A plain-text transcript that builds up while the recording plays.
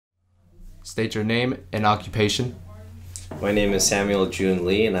State your name and occupation. My name is Samuel Joon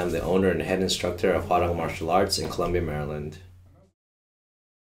Lee, and I'm the owner and head instructor of Hwarang Martial Arts in Columbia, Maryland.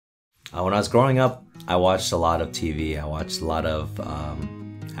 When I was growing up, I watched a lot of TV. I watched a lot of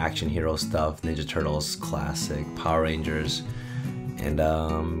action hero stuff, Ninja Turtles, classic, Power Rangers, and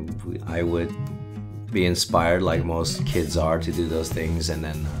I would be inspired, like most kids are, to do those things. And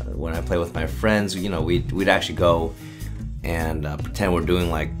then when I play with my friends, you know, we'd actually go and pretend we're doing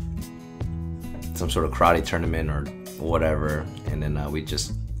like some sort of karate tournament or whatever, and then we'd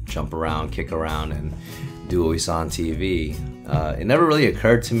just jump around, kick around, and do what we saw on TV. It never really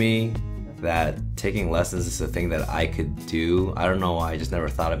occurred to me that taking lessons is a thing that I could do. I don't know why, I just never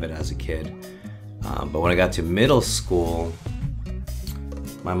thought of it as a kid. But when I got to middle school,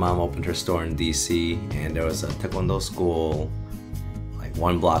 my mom opened her store in DC, and there was a taekwondo school like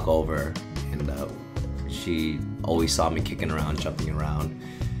one block over, and she always saw me kicking around, jumping around,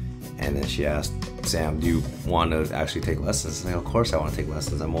 and then she asked, "Sam, do you want to actually take lessons?" I'm like, "Of course I want to take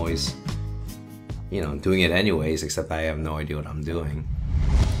lessons. I'm always, you know, doing it anyways, except I have no idea what I'm doing."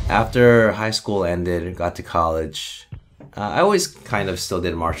 After high school ended, got to college, I always kind of still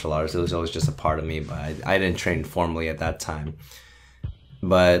did martial arts. It was always just a part of me, but I didn't train formally at that time.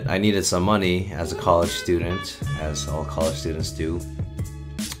 But I needed some money as a college student, as all college students do.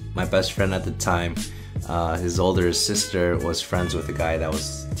 My best friend at the time, his older sister was friends with a guy that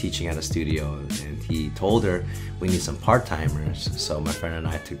was teaching at a studio, and he told her, "We need some part-timers." So my friend and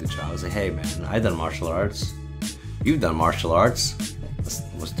I took the job. I was like, "Hey man, I've done martial arts. You've done martial arts.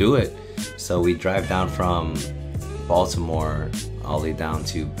 Let's do it." So we drive down from Baltimore all the way down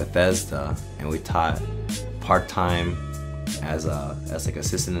to Bethesda, and we taught part-time as like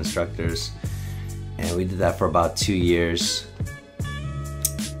assistant instructors, and we did that for about 2 years.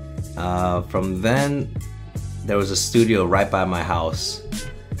 From then, there was a studio right by my house,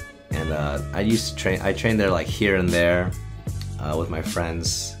 and I trained there like here and there with my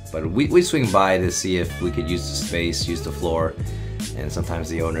friends, but we'd swing by to see if we could use the space, use the floor, and sometimes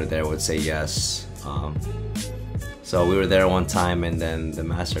the owner there would say yes. So we were there one time, and then the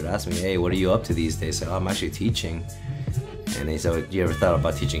master had asked me, "Hey, what are you up to these days?" I said, "Oh, I'm actually teaching." And he said, "You ever thought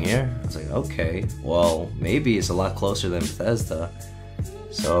about teaching here?" I was like, "Okay, well, maybe it's a lot closer than Bethesda."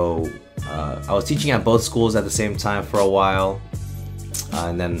 So I was teaching at both schools at the same time for a while,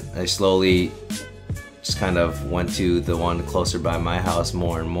 and then I slowly just kind of went to the one closer by my house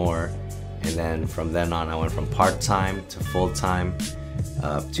more and more. And then from then on, I went from part-time to full-time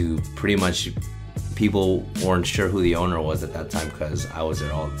to pretty much people weren't sure who the owner was at that time because I was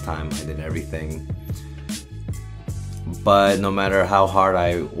there all the time. I did everything. But no matter how hard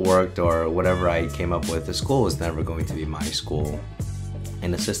I worked or whatever I came up with, the school was never going to be my school,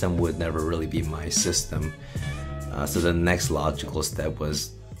 and the system would never really be my system. So the next logical step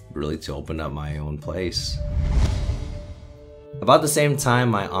was really to open up my own place. About the same time,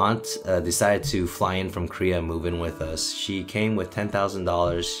 my aunt decided to fly in from Korea and move in with us. She came with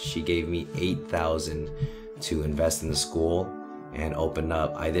 $10,000. She gave me $8,000 to invest in the school and open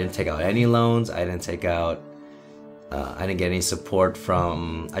up. I didn't take out any loans. I didn't get any support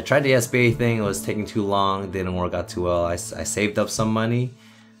from... I tried the SBA thing. It was taking too long. Didn't work out too well. I saved up some money.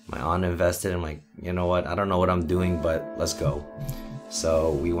 My aunt invested. I'm like, you know what? I don't know what I'm doing, but let's go.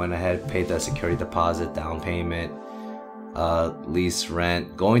 So we went ahead, paid the security deposit, down payment, lease,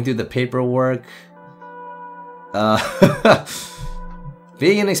 rent, going through the paperwork.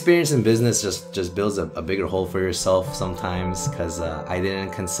 Being inexperienced in business just builds a bigger hole for yourself sometimes, because I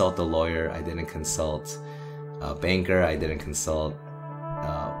didn't consult a lawyer, I didn't consult a banker, I didn't consult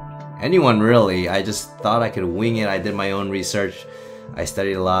anyone really. I just thought I could wing it. I did my own research. I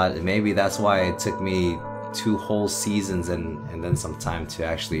studied a lot, and maybe that's why it took me 2 whole seasons and then some time to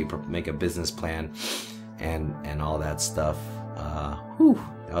actually make a business plan and all that stuff.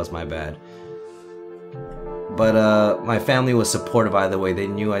 That was my bad. But my family was supportive either way. They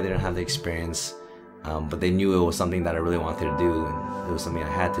knew I didn't have the experience, but they knew it was something that I really wanted to do, and it was something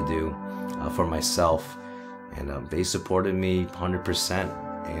I had to do for myself. And they supported me 100%.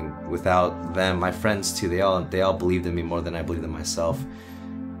 And without them, my friends too, they all believed in me more than I believed in myself.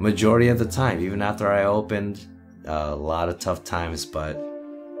 Majority of the time, even after I opened, a lot of tough times, but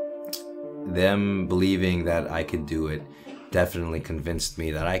them believing that I could do it definitely convinced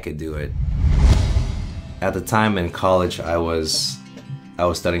me that I could do it. At the time in college, I was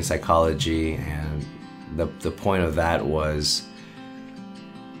studying psychology, and the point of that was,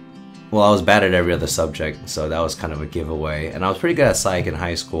 well, I was bad at every other subject, so that was kind of a giveaway. And I was pretty good at psych in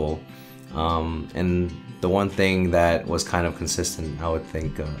high school. And the one thing that was kind of consistent, I would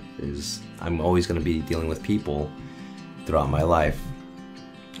think, is I'm always going to be dealing with people throughout my life.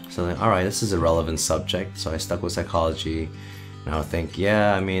 So like, all right, this is a relevant subject. So I stuck with psychology, and I would think,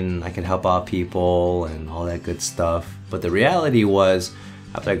 yeah, I mean, I can help out people and all that good stuff. But the reality was,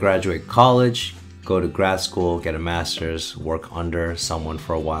 after I graduate college, go to grad school, get a master's, work under someone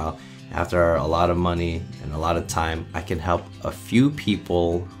for a while. After a lot of money and a lot of time, I can help a few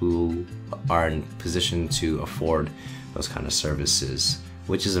people who are in position to afford those kind of services,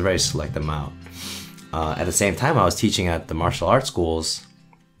 which is a very select amount. At the same time, I was teaching at the martial arts schools,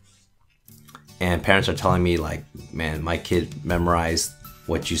 and parents are telling me like, man, my kid memorized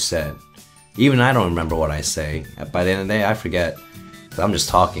what you said. Even I don't remember what I say. By the end of the day, I forget, 'cause I'm just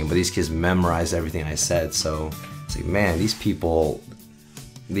talking, but these kids memorize everything I said. So it's like, man, these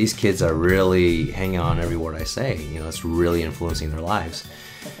kids are really hanging on every word I say. You know, it's really influencing their lives.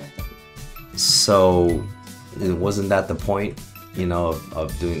 So wasn't that the point, you know,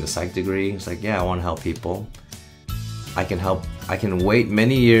 of doing the psych degree? It's like, yeah, I want to help people. I can wait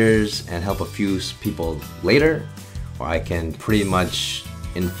many years and help a few people later, or I can pretty much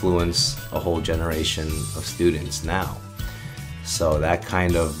influence a whole generation of students now. So that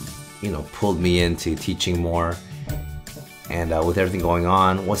kind of, you know, pulled me into teaching more. And with everything going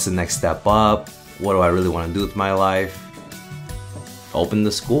on, what's the next step up? What do I really want to do with my life? Open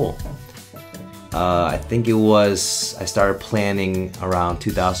the school. I think I started planning around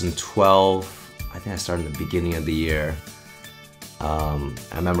 2012. I think I started in the beginning of the year. I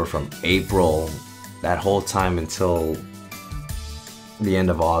remember from April, that whole time until the end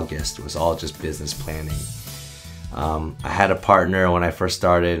of August, it was all just business planning. I had a partner when I first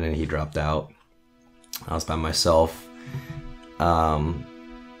started, and he dropped out. I was by myself. All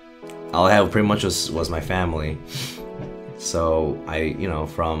I had pretty much was my family. So you know,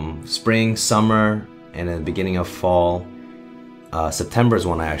 from spring, summer, and then the beginning of fall, September is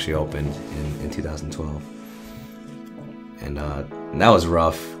when I actually opened in 2012. And that was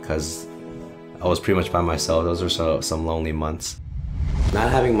rough because I was pretty much by myself. Those were some lonely months. Not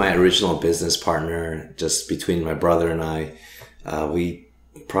having my original business partner, just between my brother and I, we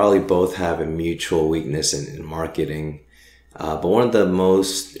probably both have a mutual weakness in marketing. But one of the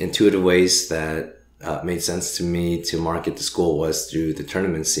most intuitive ways that made sense to me to market the school was through the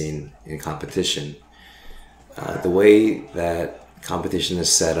tournament scene in competition. The way that competition is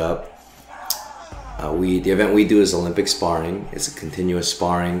set up, the event we do is Olympic sparring. It's a continuous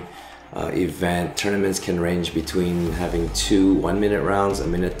sparring event. Tournaments can range between having 2 1-minute rounds, a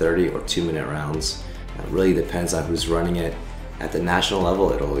minute 30, or 2-minute rounds. It really depends on who's running it. At the national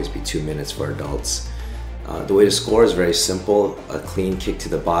level, it'll always be 2 minutes for adults. The way to score is very simple. A clean kick to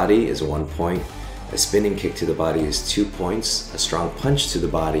the body is 1 point. A spinning kick to the body is 2 points. A strong punch to the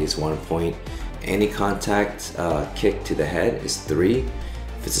body is 1 point. Any contact kick to the head is 3.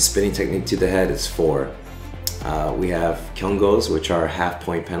 If it's a spinning technique to the head, it's 4. We have kyungos, which are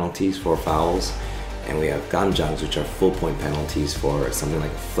half-point penalties for fouls, and we have gamjangs, which are full-point penalties for something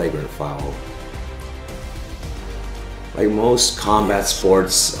like a flagrant foul. Like most combat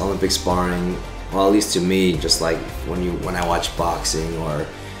sports, Olympic sparring, well, at least to me, just like when I watch boxing or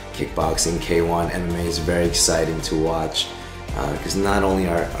kickboxing, K1, MMA is very exciting to watch because not only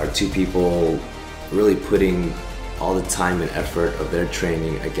are two people really putting all the time and effort of their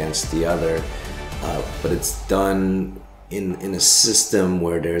training against the other, but it's done in a system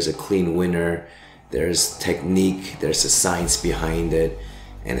where there's a clean winner, there's technique, there's a science behind it,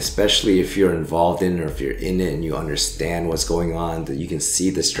 and especially if you're involved in it or if you're in it and you understand what's going on, that you can see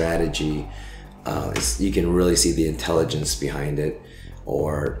the strategy, you can really see the intelligence behind it,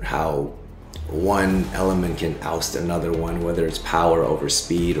 or how one element can oust another one, whether it's power over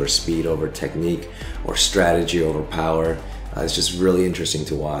speed or speed over technique or strategy over power. It's just really interesting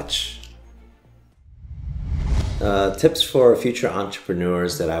to watch. Tips for future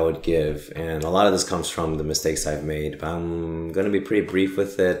entrepreneurs that I would give, and a lot of this comes from the mistakes I've made, but I'm going to be pretty brief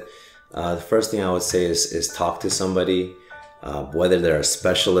with it. The first thing I would say is talk to somebody, whether they're a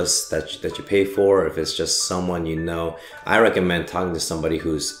specialist that you pay for, or if it's just someone you know. I recommend talking to somebody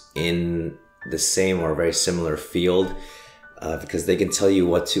who's in the same or very similar field, because they can tell you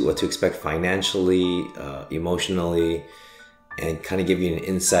what to expect financially, emotionally, and kind of give you an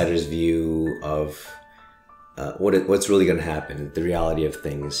insider's view of what's really going to happen, the reality of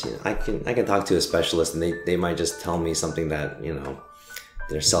things. You know, I can talk to a specialist and they might just tell me something that, you know,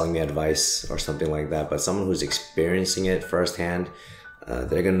 they're selling me advice or something like that, but someone who's experiencing it firsthand,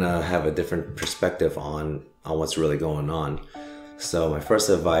 they're gonna have a different perspective on what's really going on. So my first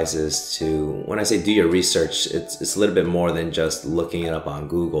advice is to, when I say do your research, it's a little bit more than just looking it up on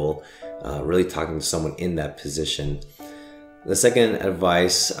Google, really talking to someone in that position. The second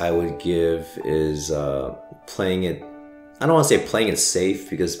advice I would give is playing it I don't want to say playing it safe,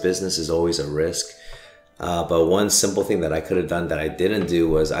 because business is always a risk. But one simple thing that I could have done that I didn't do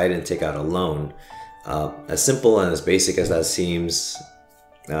was I didn't take out a loan. As simple and as basic as that seems,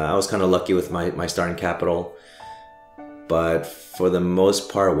 I was kind of lucky with my starting capital. But for the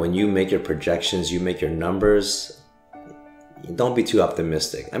most part, when you make your projections, you make your numbers, don't be too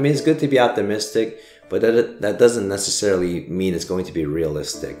optimistic. I mean, it's good to be optimistic, but that doesn't necessarily mean it's going to be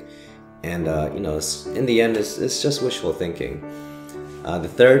realistic. And you know, in the end, it's just wishful thinking. The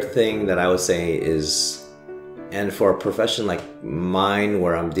third thing that I would say is, and for a profession like mine,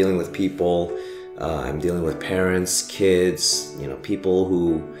 where I'm dealing with people, I'm dealing with parents, kids, you know, people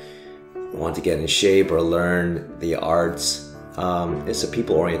who want to get in shape or learn the arts. It's a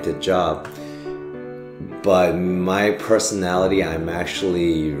people-oriented job. But my personality, I'm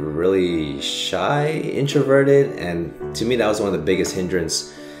actually really shy, introverted, and to me that was one of the biggest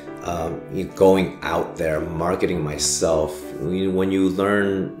hindrance. Going out there, marketing myself. When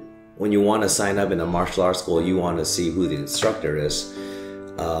you want to sign up in a martial arts school, you want to see who the instructor is.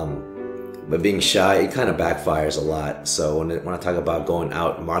 But being shy, it kind of backfires a lot. So when I talk about going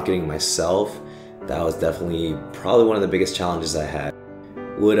out and marketing myself, that was definitely probably one of the biggest challenges I had.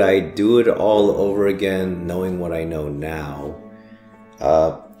 Would I do it all over again, knowing what I know now?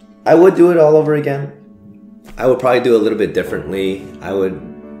 I would do it all over again. I would probably do it a little bit differently. I would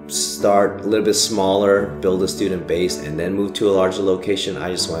start a little bit smaller, build a student base, and then move to a larger location. I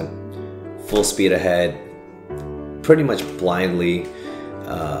just went full speed ahead, pretty much blindly,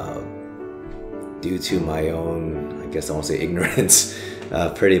 due to my own, I guess I won't say ignorance,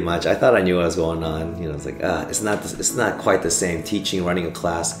 pretty much. I thought I knew what was going on. You know, it's like, it's not quite the same. Teaching, running a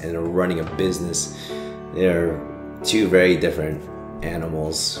class, and running a business, they're two very different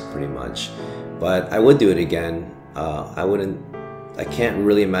animals, pretty much. But I would do it again. I can't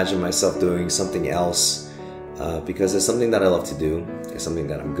really imagine myself doing something else, because it's something that I love to do. It's something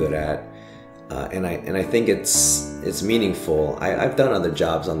that I'm good at, and I think it's meaningful. I've done other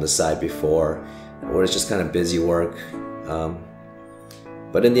jobs on the side before, where it's just kind of busy work.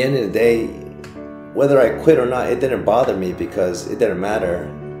 But in the end of the day, whether I quit or not, it didn't bother me, because it didn't matter.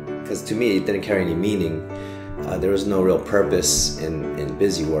 Because to me, it didn't carry any meaning. There was no real purpose in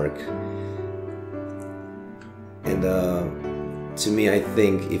busy work. And to me, I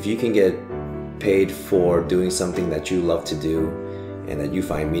think if you can get paid for doing something that you love to do and that you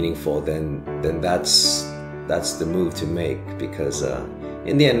find meaningful, then that's the move to make. Because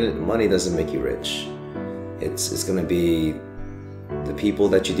in the end, money doesn't make you rich. It's going to be the people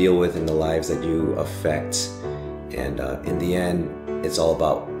that you deal with and the lives that you affect. And in the end, it's all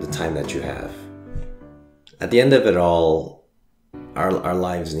about the time that you have. At the end of it all, our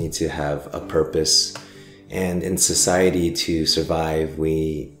lives need to have a purpose. And in society, to survive,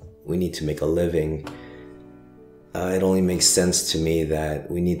 we need to make a living. It only makes sense to me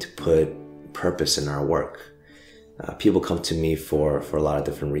that we need to put purpose in our work. People come to me for a lot of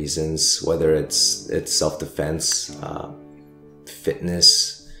different reasons, whether it's self-defense,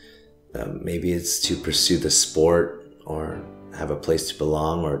 fitness, maybe it's to pursue the sport or have a place to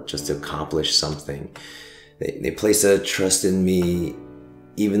belong, or just to accomplish something. They place a trust in me,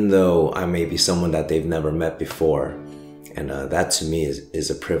 even though I may be someone that they've never met before. And that to me is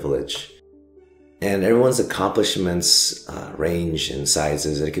a privilege. And everyone's accomplishments range in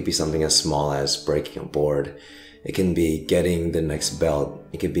sizes. It could be something as small as breaking a board. It can be getting the next belt.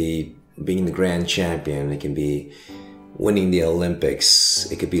 It could be being the grand champion. It can be winning the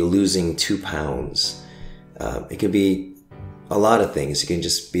Olympics. It could be losing 2 pounds. It could be a lot of things. It can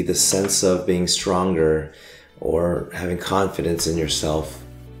just be the sense of being stronger or having confidence in yourself.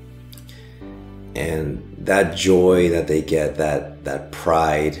 And that joy that they get, that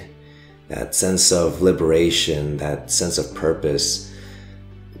pride, that sense of liberation, that sense of purpose,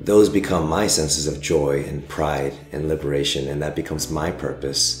 those become my senses of joy and pride and liberation, and that becomes my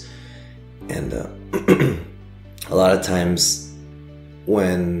purpose. And a lot of times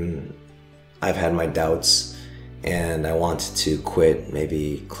when I've had my doubts and I wanted to quit,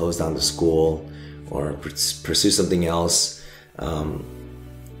 maybe close down the school or pursue something else,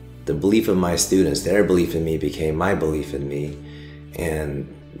 the belief of my students, their belief in me became my belief in me.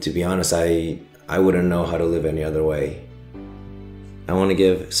 And to be honest, I wouldn't know how to live any other way. I want to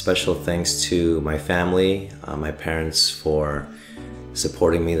give special thanks to my family, my parents for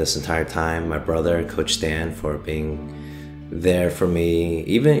supporting me this entire time, my brother, Coach Dan, for being there for me.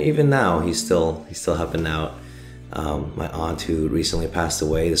 Even now, he's still helping out. My aunt, who recently passed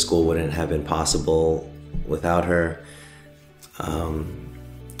away, the school wouldn't have been possible without her.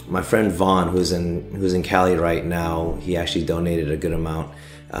 My friend Vaughn, who's in Cali right now, he actually donated a good amount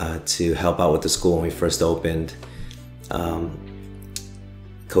to help out with the school when we first opened.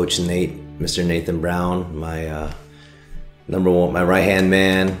 Coach Nate, Mr. Nathan Brown, my number one, my right-hand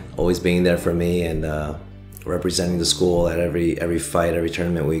man, always being there for me and representing the school at every fight, every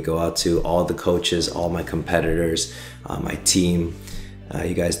tournament we go out to. All the coaches, all my competitors, my team.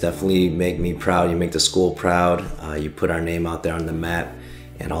 You guys definitely make me proud. You make the school proud. You put our name out there on the map,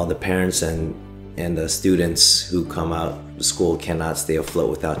 and all the parents and the students who come out. The school cannot stay afloat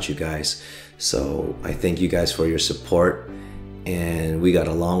without you guys. So I thank you guys for your support, and we got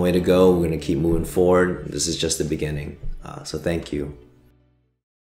a long way to go. We're gonna keep moving forward. This is just the beginning. So thank you.